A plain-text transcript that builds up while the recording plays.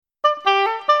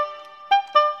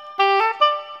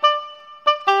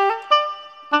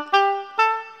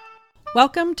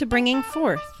Welcome to Bringing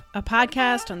Forth, a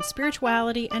podcast on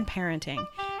spirituality and parenting,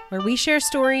 where we share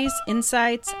stories,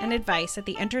 insights, and advice at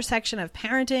the intersection of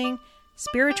parenting,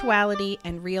 spirituality,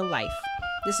 and real life.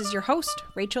 This is your host,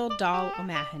 Rachel Dahl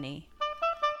O'Mahony.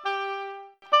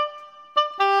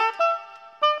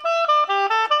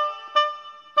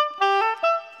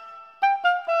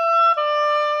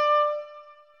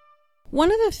 One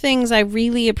of the things I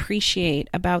really appreciate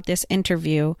about this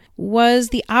interview was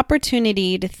the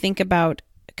opportunity to think about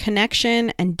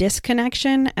connection and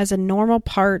disconnection as a normal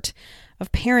part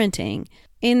of parenting.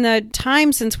 In the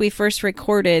time since we first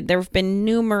recorded, there have been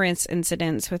numerous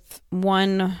incidents with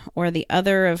one or the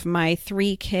other of my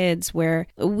three kids where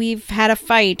we've had a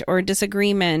fight or a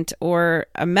disagreement or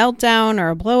a meltdown or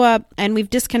a blow up and we've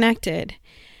disconnected.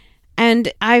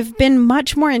 And I've been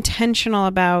much more intentional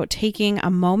about taking a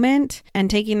moment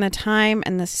and taking the time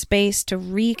and the space to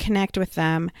reconnect with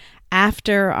them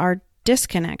after our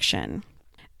disconnection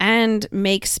and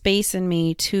make space in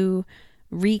me to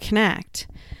reconnect.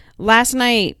 Last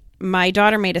night, my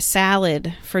daughter made a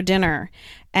salad for dinner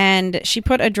and she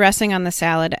put a dressing on the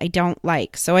salad I don't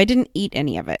like, so I didn't eat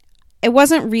any of it. It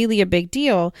wasn't really a big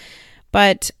deal.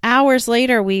 But hours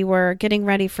later, we were getting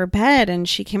ready for bed and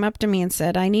she came up to me and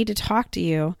said, "I need to talk to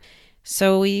you."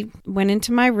 So we went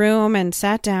into my room and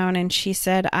sat down and she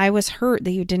said, "I was hurt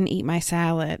that you didn't eat my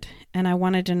salad and I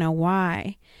wanted to know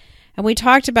why." And we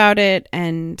talked about it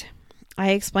and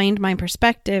I explained my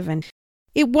perspective, and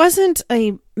it wasn't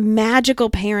a magical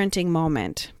parenting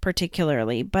moment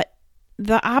particularly, but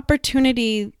the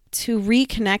opportunity to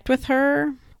reconnect with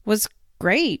her was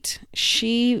great.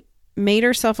 She made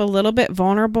herself a little bit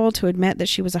vulnerable to admit that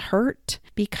she was hurt.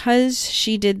 Because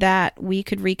she did that, we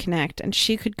could reconnect and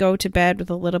she could go to bed with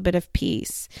a little bit of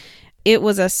peace. It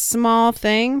was a small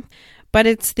thing, but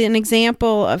it's an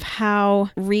example of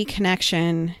how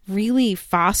reconnection really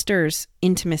fosters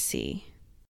intimacy.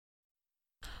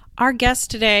 Our guest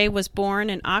today was born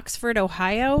in Oxford,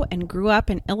 Ohio, and grew up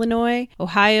in Illinois,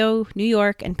 Ohio, New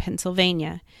York, and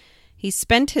Pennsylvania. He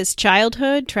spent his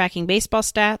childhood tracking baseball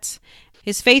stats.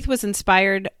 His faith was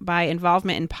inspired by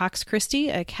involvement in Pax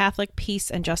Christi, a Catholic peace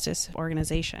and justice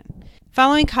organization.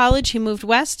 Following college, he moved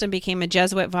west and became a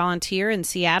Jesuit volunteer in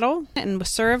Seattle and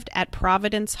served at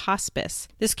Providence Hospice.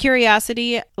 This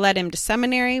curiosity led him to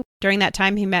seminary. During that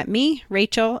time, he met me,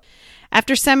 Rachel.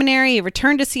 After seminary, he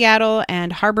returned to Seattle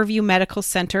and Harborview Medical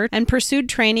Center and pursued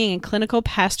training in clinical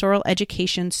pastoral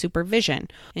education supervision.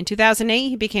 In 2008,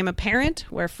 he became a parent,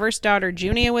 where first daughter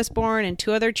Junia was born and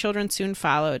two other children soon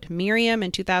followed, Miriam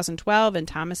in 2012 and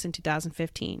Thomas in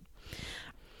 2015.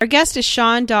 Our guest is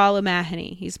Sean Dahl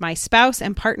O'Mahony. He's my spouse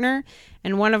and partner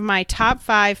and one of my top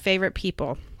 5 favorite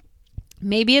people.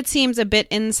 Maybe it seems a bit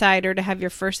insider to have your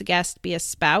first guest be a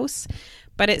spouse,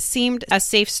 but it seemed a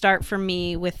safe start for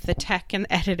me with the tech and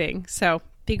editing, so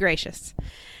be gracious.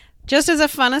 Just as a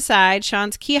fun aside,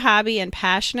 Sean's key hobby and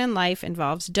passion in life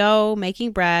involves dough,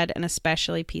 making bread, and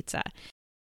especially pizza.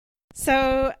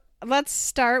 So let's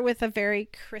start with a very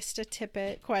Krista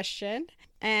Tippett question.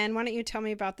 And why don't you tell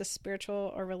me about the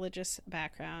spiritual or religious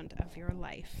background of your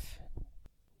life?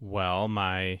 Well,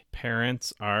 my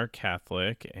parents are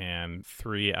Catholic, and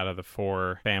 3 out of the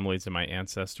 4 families of my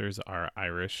ancestors are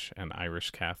Irish and Irish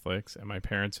Catholics, and my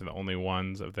parents are the only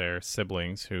ones of their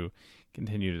siblings who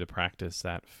continue to practice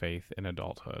that faith in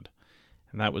adulthood.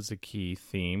 And that was the key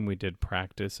theme. We did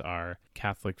practice our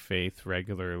Catholic faith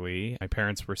regularly. My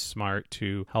parents were smart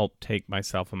to help take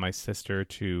myself and my sister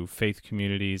to faith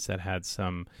communities that had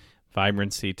some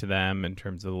vibrancy to them in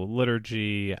terms of the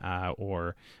liturgy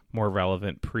or more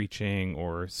relevant preaching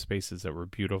or spaces that were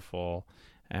beautiful.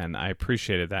 And I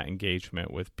appreciated that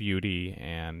engagement with beauty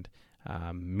and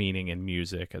meaning in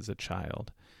music as a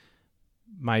child.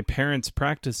 My parents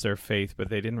practiced their faith, but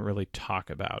they didn't really talk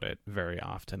about it very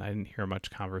often. I didn't hear much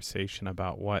conversation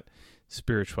about what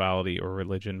spirituality or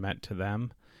religion meant to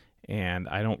them. And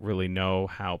I don't really know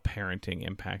how parenting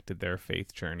impacted their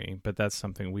faith journey, but that's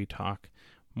something we talk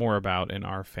more about in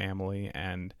our family,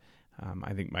 and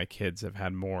I think my kids have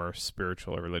had more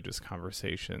spiritual or religious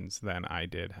conversations than I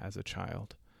did as a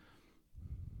child.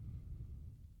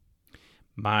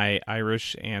 My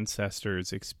Irish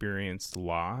ancestors experienced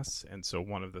loss, and so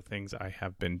one of the things I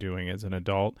have been doing as an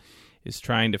adult is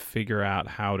trying to figure out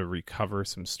how to recover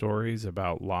some stories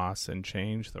about loss and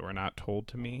change that were not told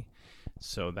to me,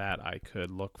 so that I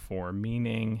could look for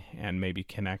meaning and maybe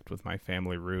connect with my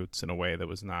family roots in a way that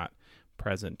was not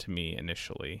present to me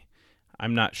initially.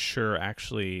 I'm not sure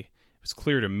actually was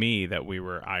clear to me that we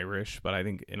were Irish, but I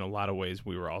think in a lot of ways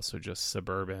we were also just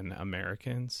suburban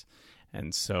Americans.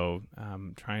 And so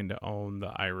trying to own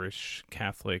the Irish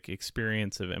Catholic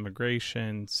experience of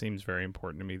immigration seems very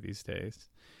important to me these days.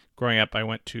 Growing up, I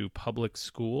went to public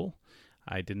school.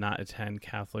 I did not attend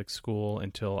Catholic school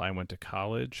until I went to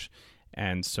college.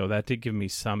 And so that did give me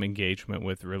some engagement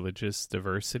with religious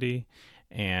diversity.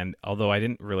 And although I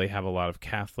didn't really have a lot of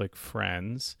Catholic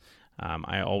friends,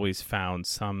 I always found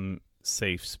some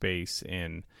safe space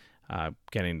in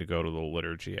getting to go to the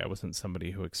liturgy. I wasn't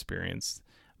somebody who experienced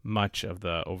much of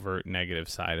the overt negative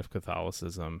side of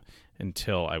Catholicism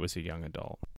until I was a young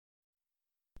adult.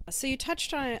 So you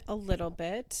touched on it a little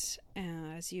bit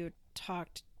as you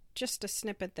talked just a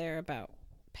snippet there about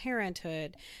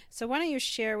parenthood. So why don't you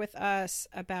share with us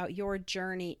about your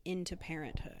journey into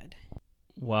parenthood?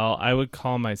 Well, I would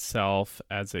call myself,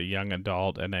 as a young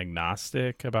adult, an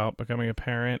agnostic about becoming a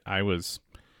parent. I was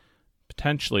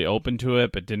potentially open to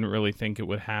it, but didn't really think it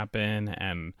would happen.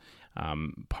 And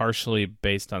partially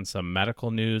based on some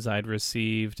medical news I'd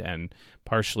received, and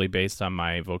partially based on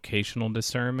my vocational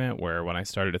discernment, where when I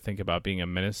started to think about being a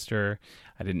minister,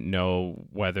 I didn't know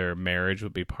whether marriage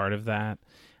would be part of that.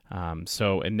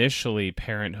 So initially,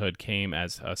 parenthood came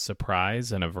as a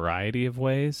surprise in a variety of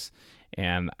ways.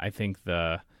 And I think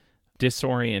the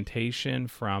disorientation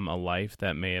from a life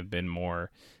that may have been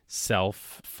more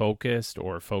self-focused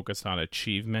or focused on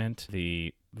achievement,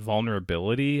 the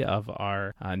vulnerability of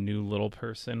our new little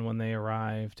person when they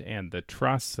arrived, and the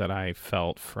trust that I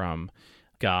felt from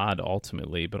God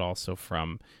ultimately, but also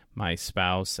from my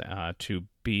spouse to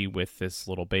be with this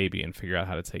little baby and figure out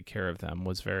how to take care of them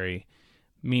was very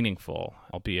meaningful,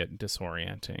 albeit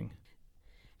disorienting.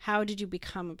 How did you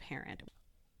become a parent?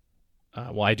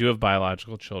 Well, I do have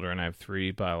biological children. I have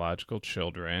 3 biological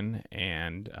children,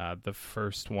 and the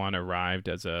first one arrived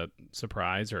as a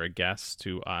surprise or a guest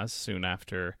to us soon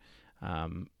after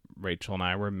Rachel and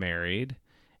I were married.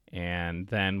 And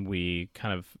then we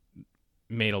kind of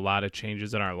made a lot of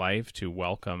changes in our life to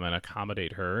welcome and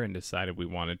accommodate her, and decided we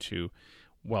wanted to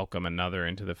welcome another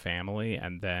into the family.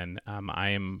 And then I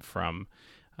am from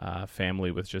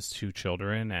family with just 2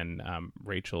 children, and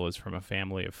Rachel is from a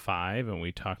family of 5, and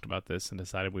we talked about this and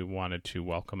decided we wanted to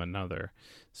welcome another.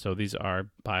 So these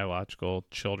are biological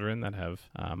children that have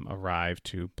arrived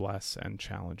to bless and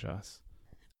challenge us.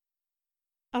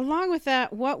 Along with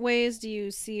that, what ways do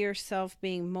you see yourself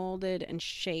being molded and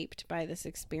shaped by this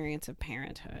experience of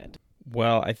parenthood?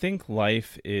 Well, I think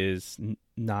life is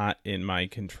not in my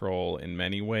control in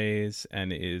many ways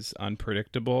and is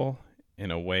unpredictable in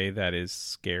a way that is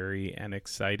scary and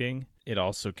exciting. It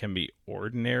also can be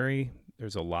ordinary.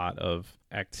 There's a lot of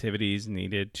activities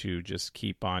needed to just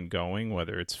keep on going,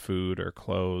 whether it's food or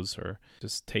clothes or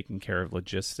just taking care of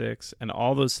logistics. And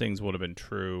all those things would have been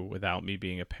true without me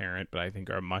being a parent, but I think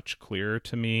are much clearer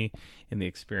to me in the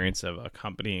experience of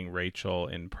accompanying Rachel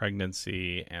in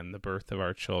pregnancy and the birth of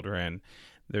our children.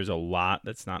 There's a lot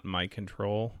that's not in my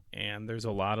control, and there's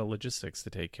a lot of logistics to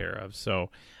take care of.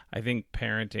 So I think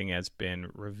parenting has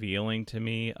been revealing to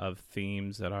me of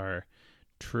themes that are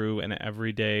true in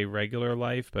everyday regular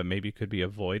life, but maybe could be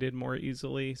avoided more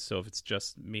easily. So if it's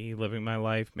just me living my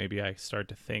life, maybe I start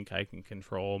to think I can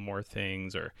control more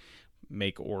things or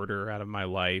make order out of my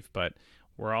life. But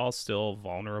we're all still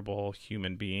vulnerable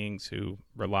human beings who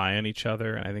rely on each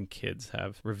other. And I think kids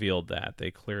have revealed that.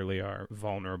 They clearly are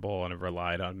vulnerable and have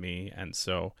relied on me. And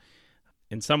so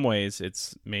in some ways,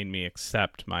 it's made me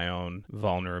accept my own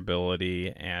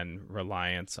vulnerability and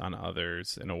reliance on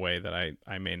others in a way that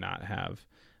I may not have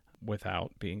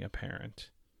without being a parent.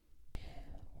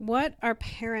 What are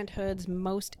parenthood's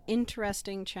most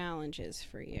interesting challenges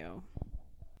for you?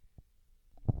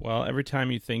 Well, every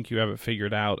time you think you have it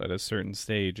figured out at a certain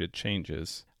stage, it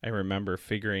changes. I remember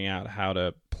figuring out how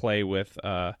to play with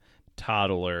a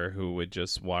toddler who would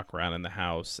just walk around in the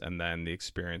house, and then the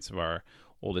experience of our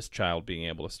oldest child being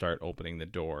able to start opening the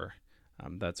door.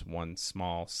 That's one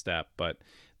small step, but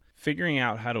figuring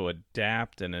out how to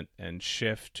adapt and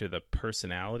shift to the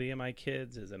personality of my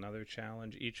kids is another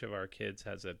challenge. Each of our kids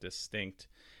has a distinct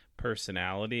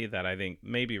personality that I think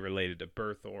may be related to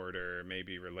birth order, may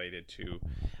be related to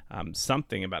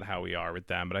something about how we are with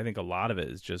them, but I think a lot of it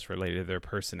is just related to their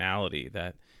personality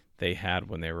that they had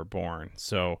when they were born.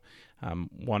 So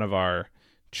one of our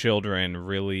children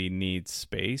really needs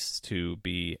space to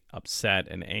be upset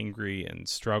and angry and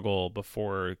struggle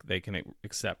before they can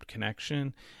accept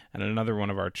connection. And another one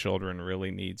of our children really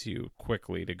needs you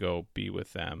quickly to go be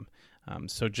with them.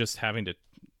 So just having to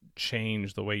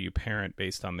change the way you parent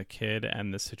based on the kid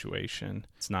and the situation.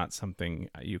 It's not something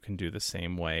you can do the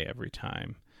same way every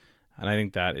time. And I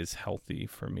think that is healthy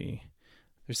for me.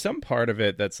 There's some part of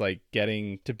it that's like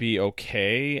getting to be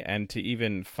okay and to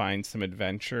even find some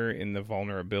adventure in the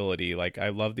vulnerability. Like, I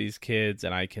love these kids,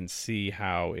 and I can see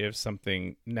how if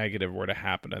something negative were to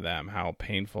happen to them, how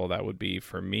painful that would be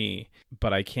for me.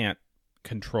 But I can't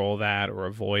control that or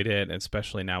avoid it,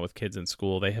 especially now with kids in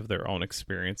school. They have their own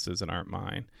experiences and aren't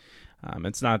mine.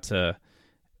 It's not to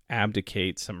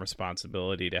abdicate some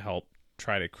responsibility to help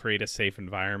try to create a safe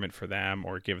environment for them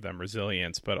or give them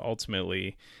resilience, but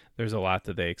ultimately there's a lot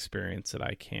that they experience that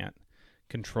I can't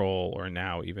control or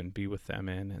now even be with them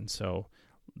in. And so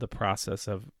the process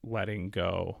of letting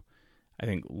go, I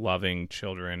think loving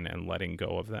children and letting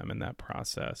go of them in that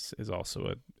process is also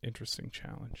an interesting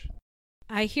challenge.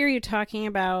 I hear you talking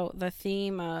about the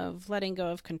theme of letting go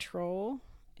of control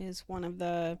is one of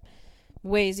the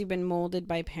ways you've been molded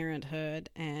by parenthood,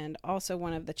 and also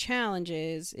one of the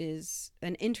challenges is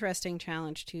an interesting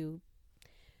challenge to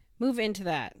move into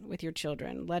that with your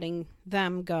children, letting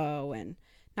them go and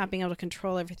not being able to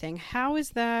control everything. How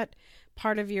is that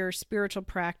part of your spiritual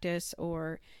practice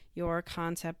or your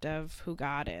concept of who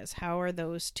God is? How are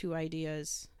those two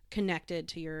ideas connected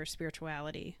to your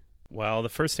spirituality? Well, the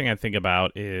first thing I think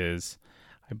about is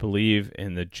I believe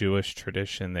in the Jewish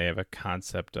tradition, they have a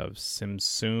concept of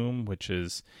Tzimtzum, which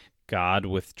is God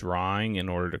withdrawing in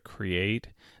order to create,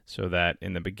 so that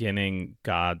in the beginning,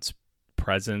 God's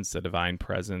presence, the divine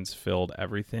presence, filled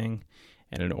everything.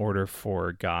 And in order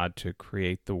for God to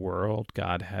create the world,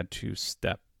 God had to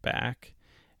step back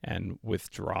and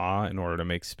withdraw in order to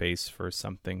make space for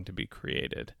something to be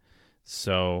created.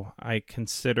 So I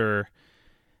consider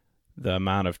the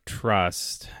amount of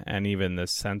trust and even the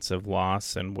sense of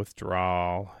loss and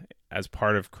withdrawal as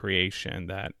part of creation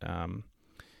that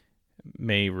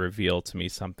may reveal to me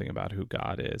something about who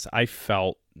God is. I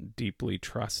felt deeply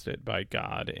trusted by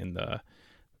God in the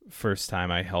first time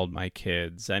I held my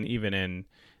kids, and even in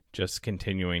just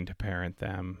continuing to parent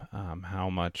them, how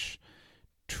much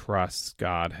trust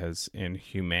God has in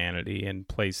humanity and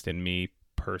placed in me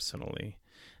personally.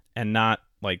 And not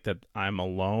like that I'm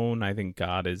alone. I think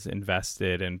God is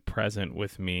invested and present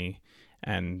with me,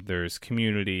 and there's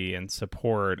community and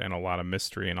support and a lot of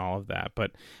mystery and all of that.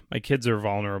 But my kids are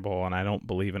vulnerable, and I don't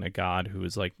believe in a God who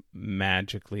is like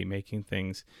magically making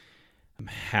things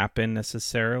happen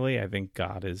necessarily. I think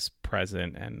God is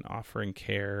present and offering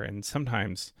care, and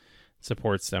sometimes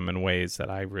supports them in ways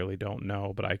that I really don't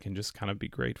know, but I can just kind of be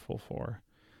grateful for.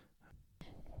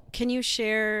 Can you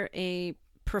share a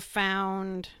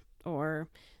profound or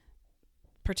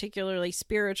particularly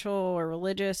spiritual or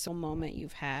religious moment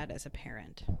you've had as a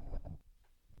parent?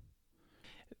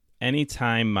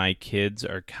 Anytime my kids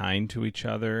are kind to each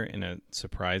other in a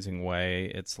surprising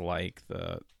way, it's like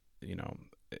the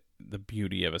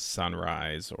beauty of a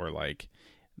sunrise, or like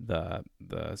the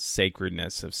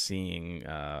sacredness of seeing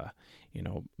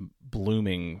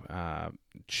blooming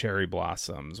cherry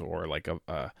blossoms, or like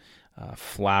a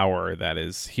flower that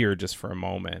is here just for a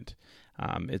moment.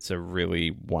 It's a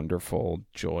really wonderful,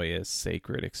 joyous,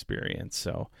 sacred experience.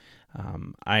 So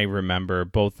I remember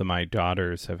both of my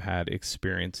daughters have had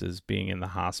experiences being in the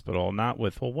hospital, not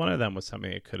with, well, one of them was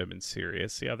something that could have been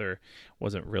serious. The other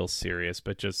wasn't real serious,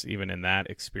 but just even in that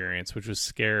experience, which was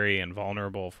scary and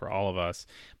vulnerable for all of us,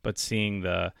 but seeing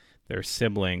their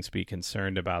siblings be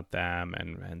concerned about them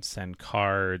and send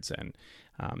cards and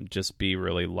just be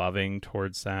really loving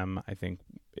towards them, I think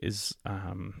is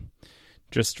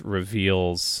just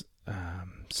reveals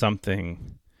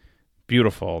something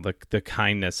beautiful, the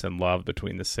kindness and love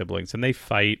between the siblings. And they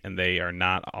fight, and they are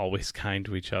not always kind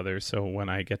to each other. So when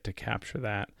I get to capture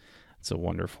that, it's a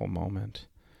wonderful moment.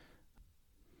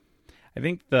 I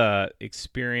think the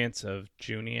experience of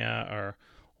Junia, our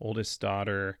oldest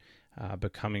daughter,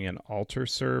 becoming an altar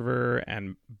server,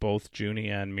 and both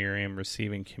Junia and Miriam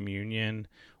receiving communion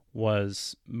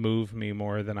moved me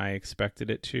more than I expected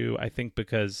it to. I think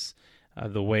because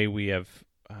the way we have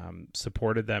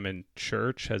supported them in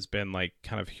church has been like,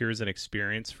 kind of, here's an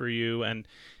experience for you, and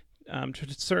to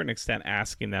a certain extent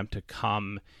asking them to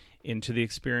come into the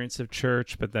experience of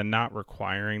church, but then not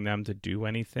requiring them to do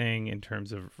anything in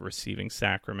terms of receiving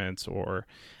sacraments or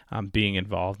being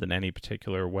involved in any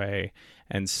particular way.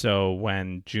 And so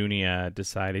when Junia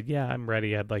decided, yeah, I'm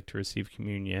ready, I'd like to receive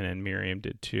communion, and Miriam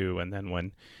did too, and then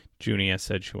when Junia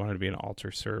said she wanted to be an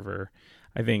altar server,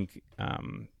 I think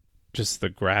just the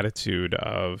gratitude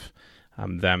of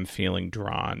them feeling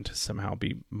drawn to somehow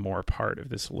be more part of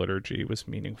this liturgy was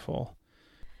meaningful.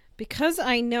 Because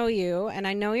I know you and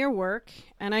I know your work,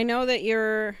 and I know that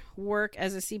your work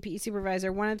as a CPE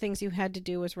supervisor, one of the things you had to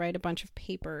do was write a bunch of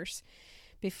papers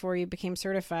before you became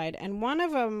certified. And one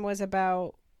of them was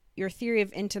about your theory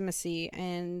of intimacy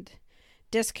and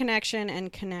disconnection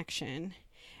and connection.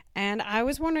 And I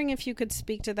was wondering if you could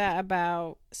speak to that,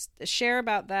 share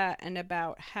about that, and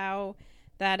about how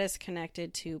that is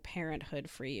connected to parenthood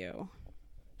for you.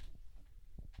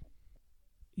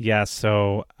 Yeah,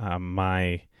 so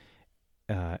my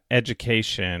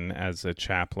education as a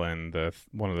chaplain,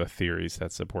 one of the theories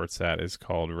that supports that is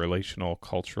called relational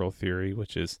cultural theory,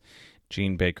 which is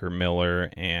Jean Baker Miller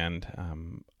and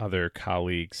other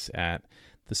colleagues at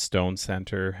the Stone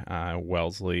Center,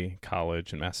 Wellesley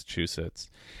College in Massachusetts.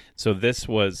 So this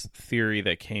was theory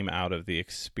that came out of the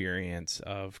experience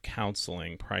of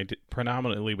counseling,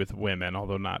 predominantly with women,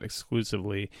 although not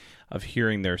exclusively, of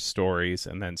hearing their stories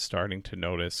and then starting to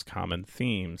notice common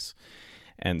themes.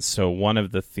 And so one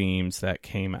of the themes that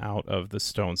came out of the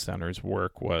Stone Center's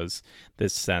work was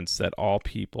this sense that all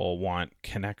people want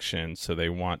connection. So they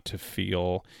want to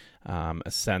feel a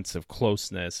sense of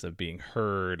closeness, of being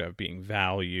heard, of being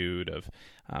valued, of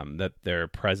that their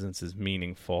presence is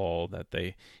meaningful, that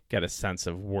they get a sense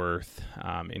of worth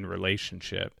in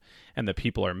relationship, and that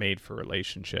people are made for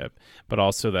relationship, but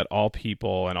also that all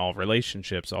people and all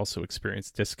relationships also experience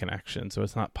disconnection. So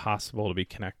it's not possible to be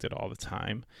connected all the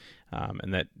time.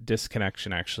 And that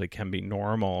disconnection actually can be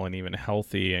normal and even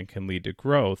healthy and can lead to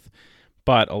growth.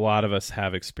 But a lot of us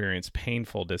have experienced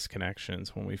painful disconnections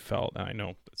when we felt, and I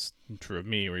know it's true of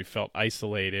me, where we felt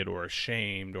isolated or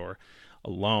ashamed or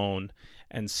alone.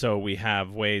 And so we have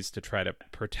ways to try to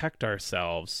protect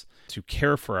ourselves, to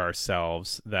care for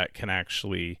ourselves, that can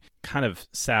actually kind of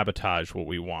sabotage what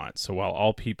we want. So while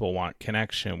all people want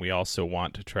connection, we also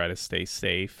want to try to stay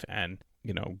safe and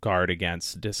guard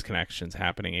against disconnections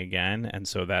happening again. And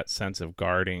so that sense of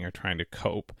guarding or trying to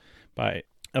cope by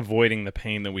avoiding the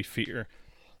pain that we fear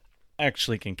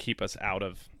actually can keep us out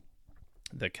of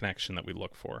the connection that we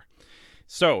look for.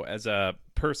 So as a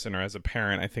person or as a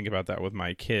parent, I think about that with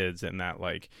my kids, and that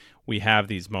we have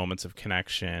these moments of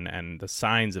connection, and the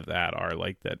signs of that are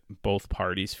that both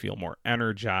parties feel more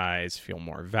energized, feel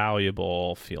more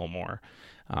valuable, feel more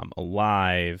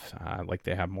alive, like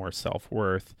they have more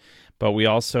self-worth. But we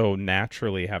also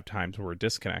naturally have times where we're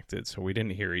disconnected, so we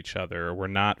didn't hear each other, or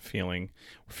we're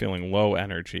feeling low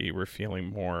energy, we're feeling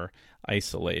more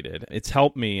isolated. It's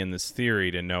helped me in this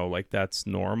theory to know that's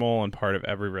normal and part of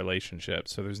every relationship.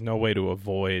 So there's no way to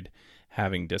avoid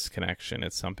having disconnection.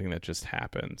 It's something that just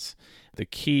happens. The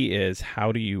key is,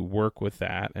 how do you work with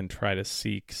that and try to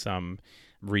seek some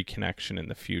reconnection in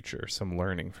the future, some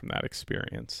learning from that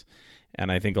experience?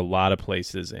 And I think a lot of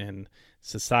places in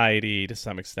society, to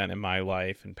some extent in my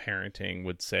life and parenting,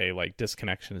 would say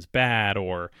disconnection is bad,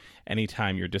 or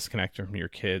anytime you're disconnected from your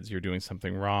kids, you're doing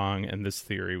something wrong. And this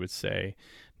theory would say,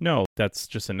 no, that's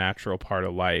just a natural part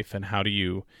of life. And how do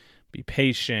you be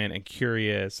patient and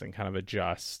curious and kind of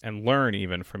adjust and learn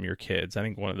even from your kids? I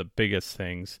think one of the biggest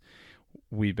things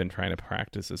we've been trying to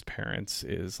practice as parents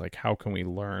is how can we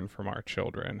learn from our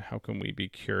children? How can we be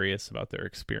curious about their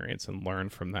experience and learn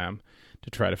from them to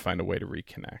try to find a way to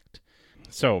reconnect?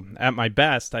 So at my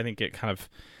best, I think it kind of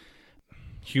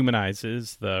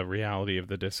humanizes the reality of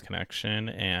the disconnection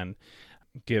and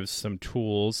gives some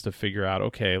tools to figure out,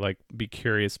 okay, be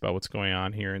curious about what's going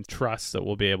on here and trust that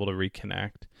we'll be able to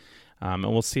reconnect. And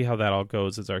we'll see how that all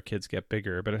goes as our kids get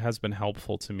bigger. But it has been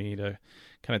helpful to me to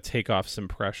kind of take off some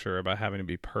pressure about having to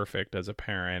be perfect as a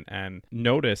parent and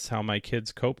notice how my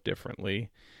kids cope differently.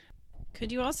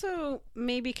 Could you also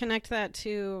maybe connect that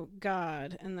to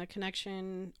God and the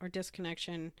connection or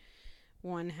disconnection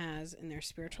one has in their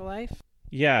spiritual life?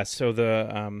 Yeah, so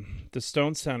the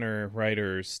Stone Center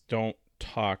writers don't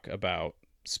talk about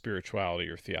spirituality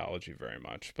or theology very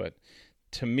much, but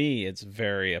to me, it's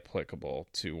very applicable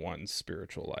to one's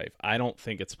spiritual life. I don't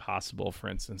think it's possible, for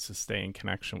instance, to stay in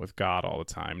connection with God all the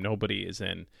time. Nobody is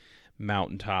in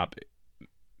mountaintop,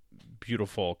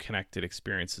 beautiful, connected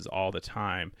experiences all the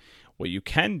time. What you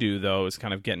can do, though, is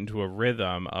kind of get into a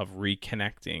rhythm of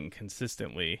reconnecting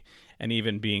consistently and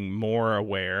even being more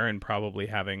aware and probably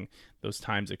having those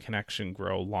times of connection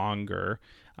grow longer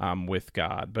with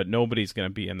God. But nobody's going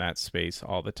to be in that space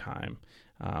all the time.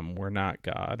 We're not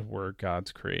God. We're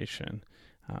God's creation.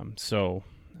 So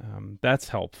that's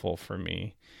helpful for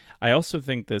me. I also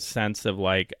think this sense of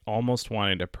almost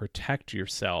wanting to protect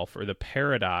yourself, or the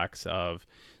paradox of,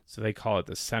 so they call it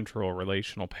the central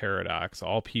relational paradox.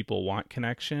 All people want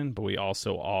connection, but we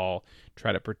also all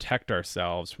try to protect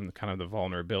ourselves from the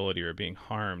vulnerability or being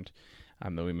harmed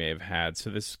that we may have had. So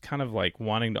this kind of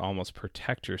wanting to almost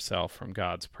protect yourself from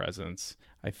God's presence,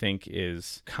 I think,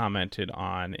 is commented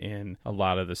on in a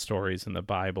lot of the stories in the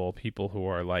Bible. People who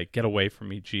are get away from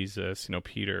me, Jesus.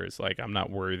 Peter is I'm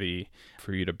not worthy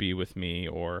for you to be with me.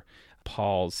 Or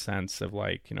Paul's sense of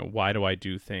like, why do I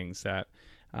do things that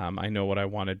I know what I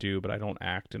want to do, but I don't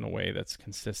act in a way that's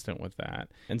consistent with that.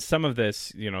 And some of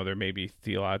this, there may be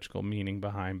theological meaning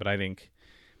behind, but I think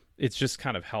it's just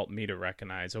kind of helped me to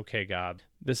recognize, okay, God,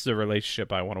 this is a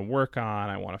relationship I want to work on.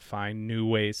 I want to find new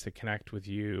ways to connect with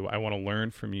you. I want to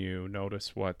learn from you,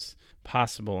 notice what's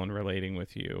possible in relating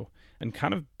with you, and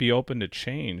kind of be open to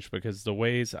change, because the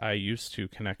ways I used to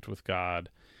connect with God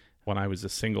when I was a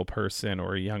single person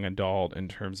or a young adult in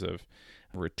terms of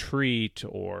retreat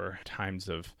or times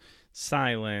of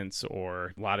silence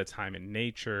or a lot of time in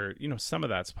nature, some of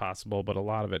that's possible, but a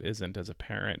lot of it isn't as a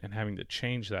parent, and having to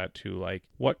change that to like,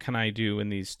 what can I do in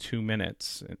these 2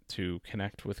 minutes to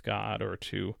connect with God or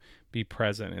to be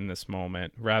present in this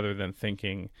moment, rather than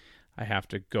thinking I have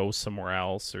to go somewhere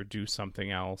else or do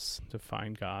something else to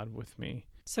find God with me.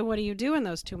 So what do you do in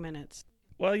those 2 minutes?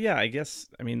 Well, yeah, I guess,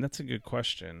 that's a good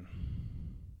question.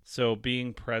 So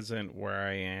being present where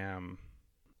I am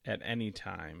at any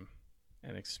time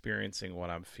and experiencing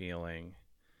what I'm feeling,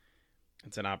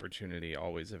 it's an opportunity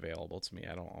always available to me.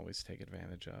 I don't always take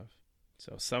advantage of.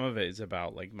 So some of it is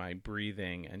about like my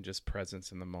breathing and just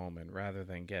presence in the moment, rather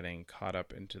than getting caught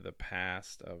up into the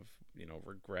past of,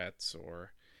 regrets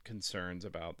or concerns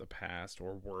about the past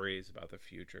or worries about the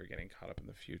future, getting caught up in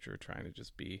the future, trying to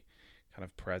just be kind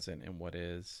of present in what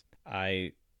is.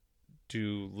 I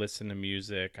do listen to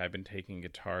music. I've been taking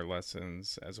guitar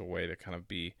lessons as a way to kind of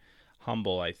be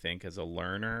humble, I think, as a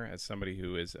learner, as somebody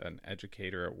who is an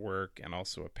educator at work and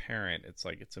also a parent. It's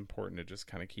like, it's important to just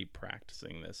kind of keep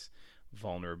practicing this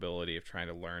vulnerability of trying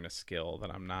to learn a skill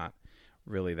that I'm not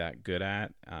really that good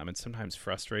at. It sometimes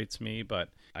frustrates me, but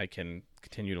I can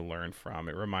continue to learn from.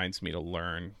 It reminds me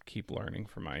to keep learning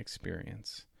from my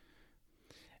experience.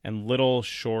 And little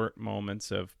short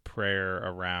moments of prayer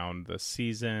around the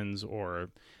seasons, or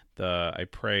I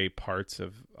pray parts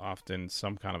of often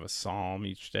some kind of a psalm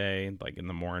each day, like in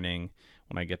the morning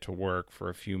when I get to work for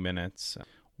a few minutes,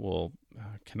 we'll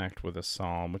connect with a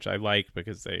psalm, which I like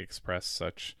because they express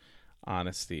such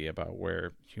honesty about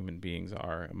where human beings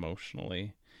are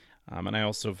emotionally. And I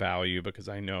also value, because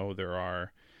I know there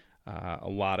are a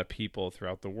lot of people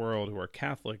throughout the world who are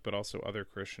Catholic, but also other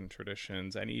Christian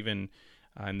traditions, and even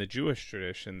in the Jewish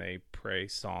tradition, they pray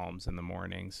psalms in the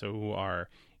morning, so who are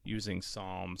using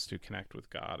psalms to connect with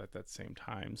God at that same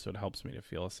time. So it helps me to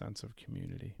feel a sense of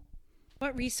community.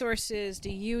 What resources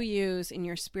do you use in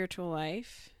your spiritual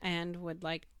life and would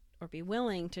like or be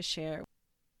willing to share?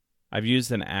 I've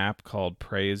used an app called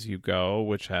Pray As You Go,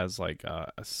 which has like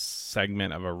a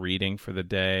segment of a reading for the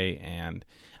day and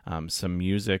some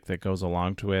music that goes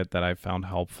along to it that I found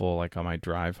helpful, like on my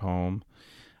drive home.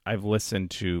 I've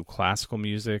listened to classical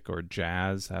music or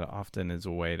jazz. That often is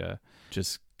a way to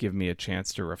just give me a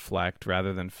chance to reflect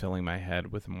rather than filling my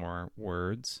head with more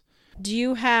words. Do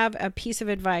you have a piece of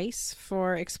advice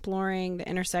for exploring the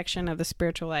intersection of the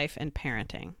spiritual life and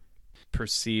parenting?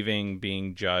 Perceiving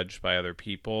being judged by other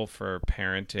people for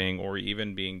parenting, or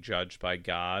even being judged by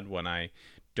God when I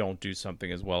don't do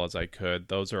something as well as I could,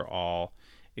 those are all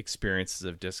experiences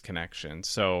of disconnection.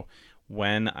 So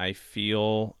when I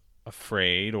feel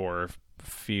afraid or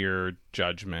fear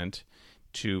judgment,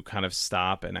 to kind of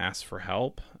stop and ask for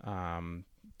help,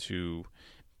 to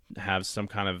have some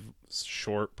kind of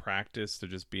short practice to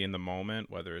just be in the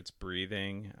moment, whether it's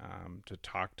breathing, to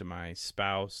talk to my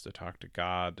spouse, to talk to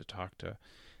God, to talk to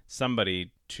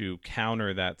somebody, to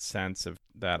counter that sense of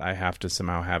that I have to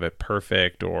somehow have it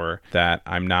perfect, or that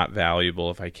I'm not valuable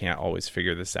if I can't always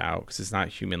figure this out, because it's not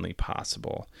humanly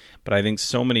possible. But I think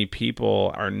so many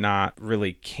people are not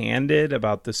really candid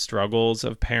about the struggles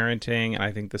of parenting, and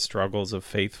I think the struggles of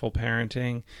faithful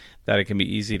parenting, that it can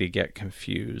be easy to get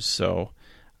confused. So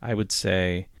I would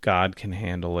say God can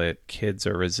handle it. Kids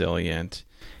are resilient.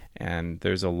 And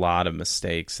there's a lot of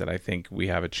mistakes that I think we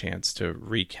have a chance to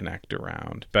reconnect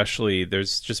around. Especially,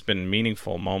 there's just been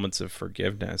meaningful moments of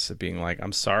forgiveness, of being like,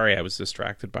 I'm sorry I was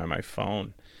distracted by my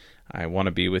phone. I want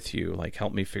to be with you. Like,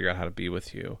 help me figure out how to be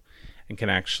with you. And can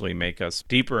actually make us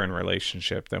deeper in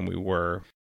relationship than we were.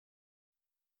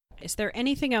 Is there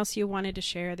anything else you wanted to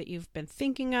share that you've been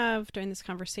thinking of during this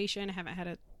conversation, haven't had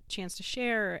a chance to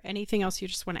share, or anything else you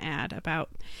just want to add about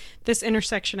this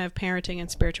intersection of parenting and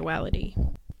spirituality?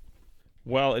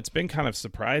 Well, it's been kind of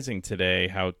surprising today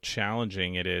how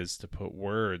challenging it is to put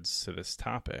words to this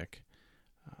topic.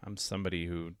 I'm somebody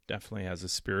who definitely has a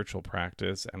spiritual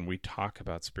practice, and we talk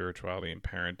about spirituality and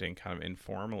parenting kind of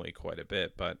informally quite a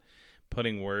bit, but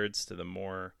putting words to the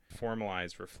more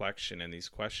formalized reflection in these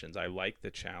questions, I like the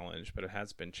challenge, but it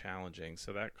has been challenging.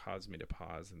 So that caused me to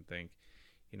pause and think,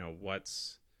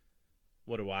 what's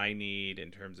what do I need in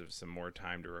terms of some more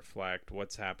time to reflect?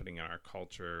 What's happening in our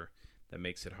culture that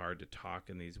makes it hard to talk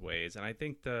in these ways? And I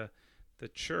think the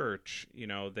church,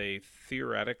 they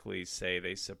theoretically say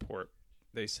they support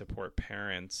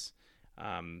parents,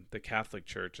 the Catholic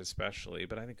Church especially,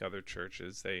 but I think other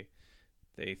churches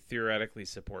they theoretically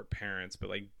support parents, but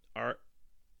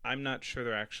I'm not sure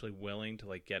they're actually willing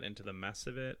to get into the mess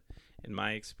of it. In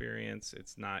my experience,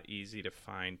 it's not easy to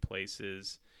find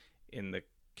places in the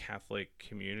Catholic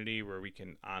community where we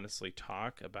can honestly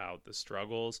talk about the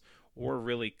struggles or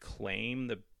really claim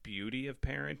the beauty of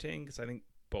parenting, because I think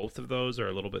both of those are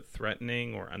a little bit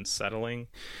threatening or unsettling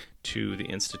to the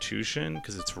institution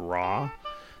because it's raw.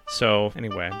 So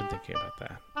anyway, I've been thinking about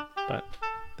that. But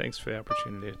thanks for the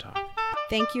opportunity to talk.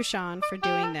 Thank you, Sean, for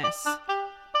doing this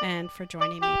and for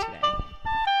joining me today.